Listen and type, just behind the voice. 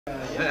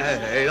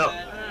Hey, look.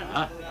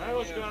 Huh?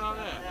 What's going on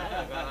there?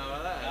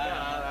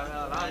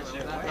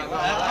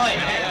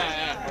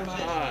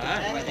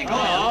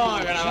 Oh,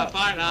 we're gonna have a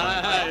fight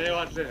now.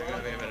 What's this?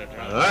 Gonna be a bit of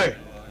trouble. Hey,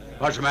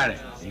 what's the matter?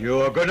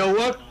 You are gonna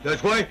work?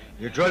 That's why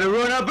you try to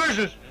ruin our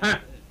business. Huh?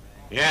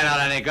 You're not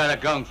any good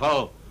at kung fu.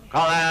 Call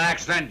that an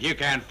accident? You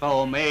can't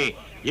fool me.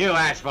 You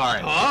asked for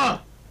it. Huh?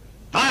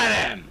 Fight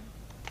him!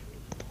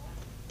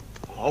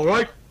 All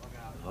right.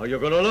 Now you're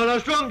gonna learn how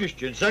strong this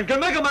ginseng can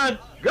make a man.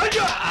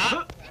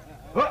 Gotcha!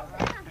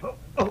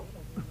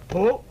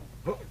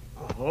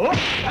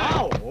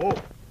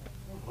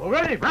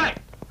 Already, right?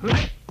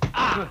 Hey.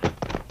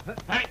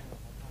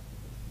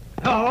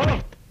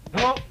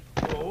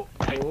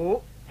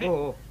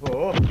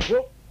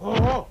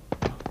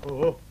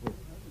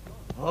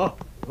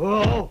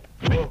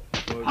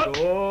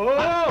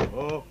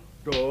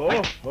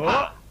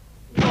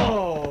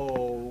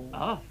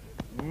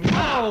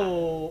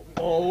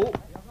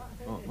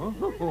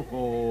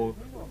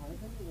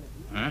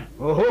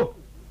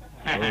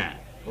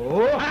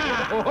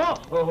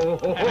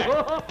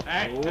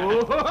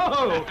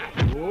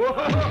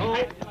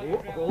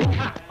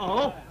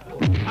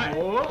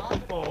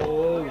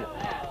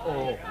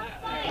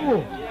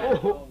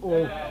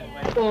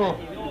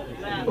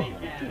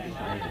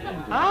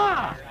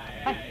 Ah,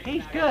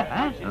 he's good,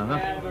 huh?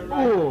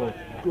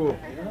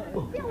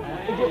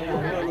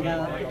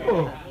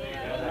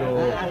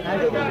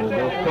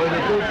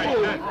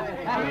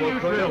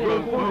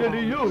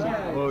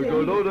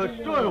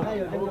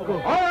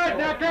 All right,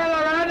 now gather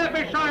around. Let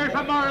me show you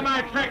some more of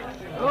my tricks.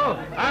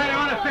 I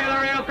want to see the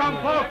real kung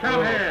fu.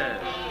 Come here.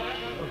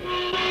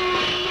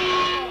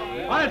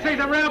 Want to see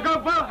the real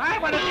kung fu? I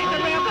want to see the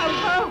real kung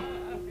fu.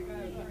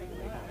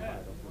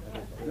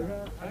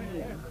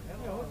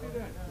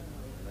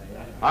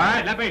 All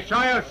right, let me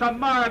show you some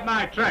more of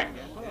my tricks.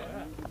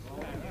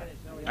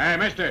 Hey,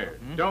 mister,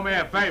 do me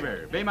a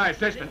favor. Be my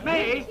assistant.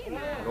 Me?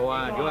 Go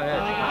on, go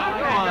ahead.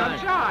 Don't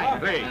shy,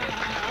 please.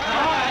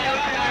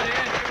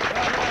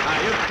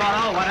 Now, you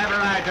follow whatever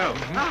I do.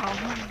 Huh?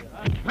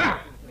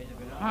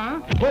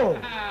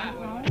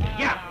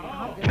 Yeah.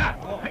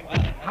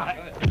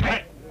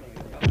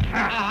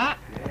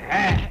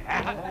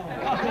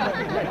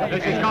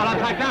 This is called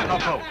upside down, kung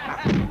fu.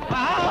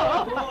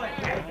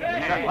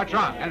 What's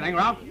wrong? Anything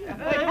wrong?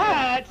 It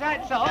hurts,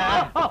 that's all.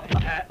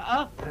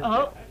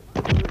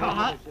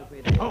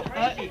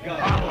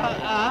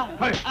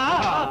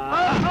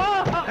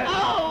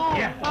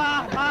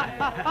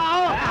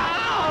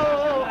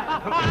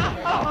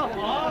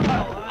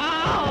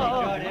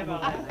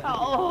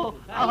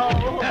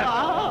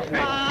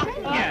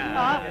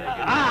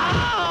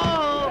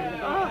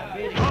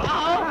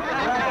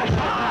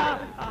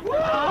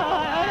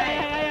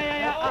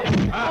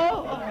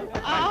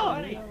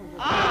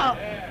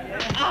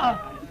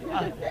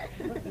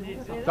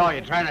 So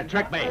you're trying to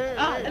trick me?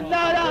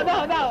 No.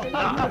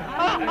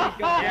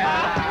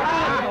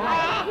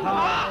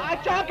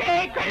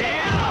 Chunky!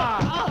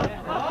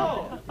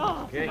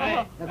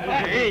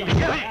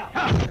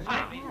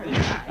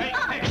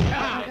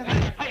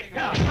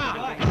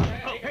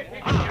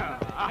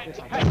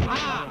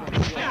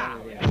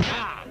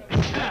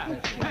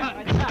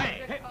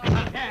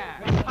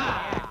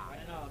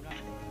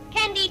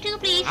 Candy too,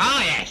 please.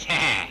 Oh, yes.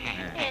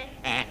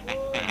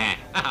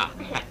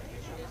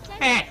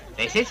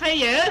 This is for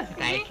you.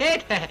 Take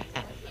it.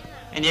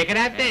 And you can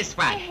have this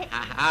one.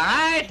 All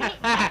right?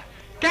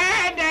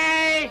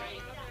 Candy!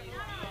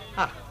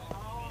 Oh.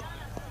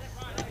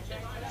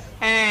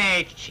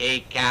 Hey,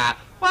 Chica.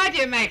 Why'd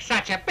you make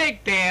such a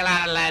big deal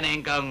out of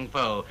learning kung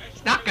fu?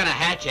 It's not gonna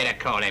hurt you to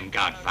call him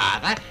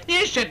Godfather.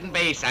 You shouldn't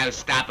be so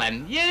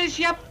stubborn. Use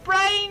your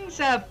brains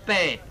a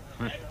bit.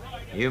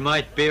 You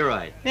might be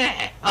right.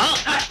 Yeah.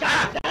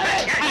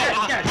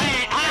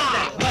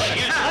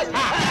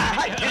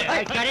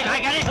 I got it.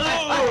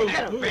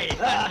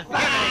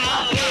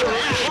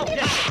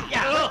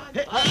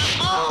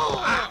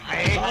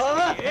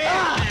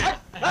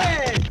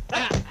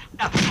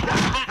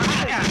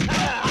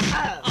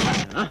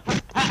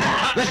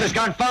 This has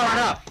gone far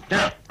enough.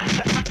 Now.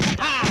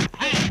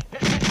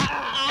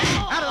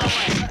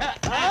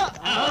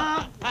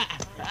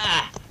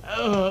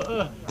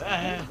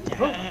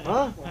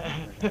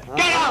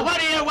 Get out! What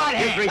do you want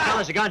You here? three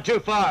fellas have gone too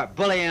far.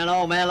 Bullying an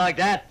old man like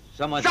that.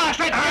 Someone's... Go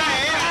straight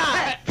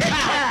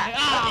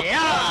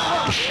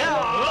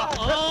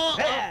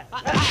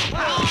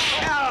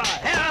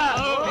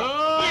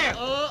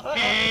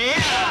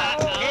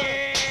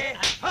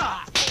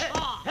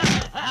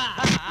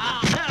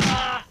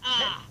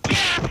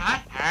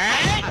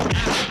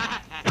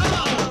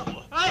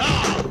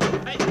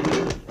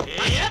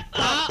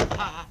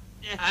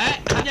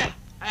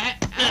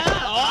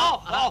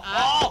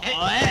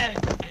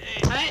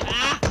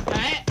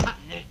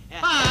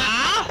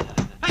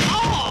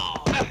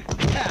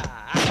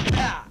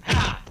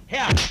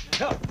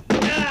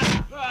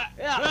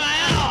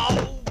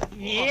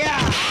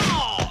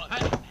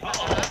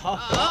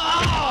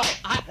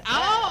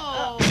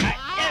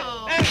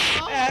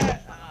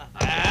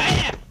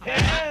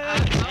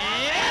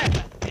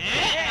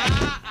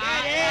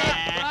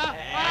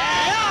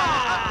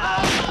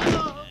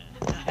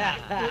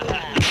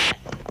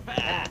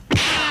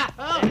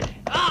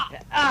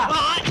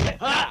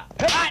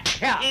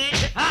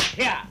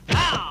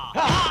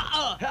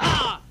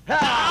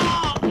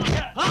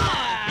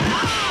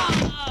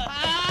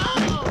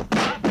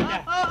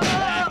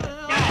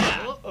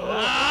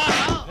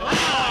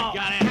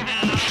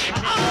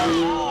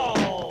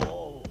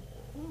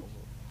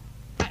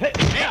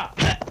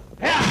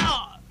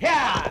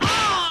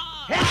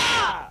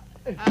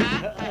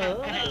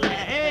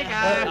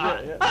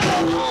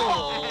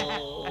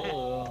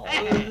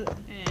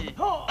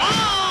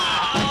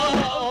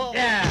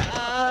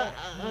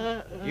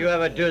You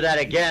ever do that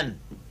again,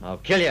 I'll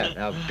kill you.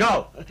 Now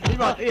go.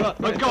 Go on,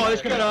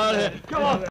 let's get out of here. Come on.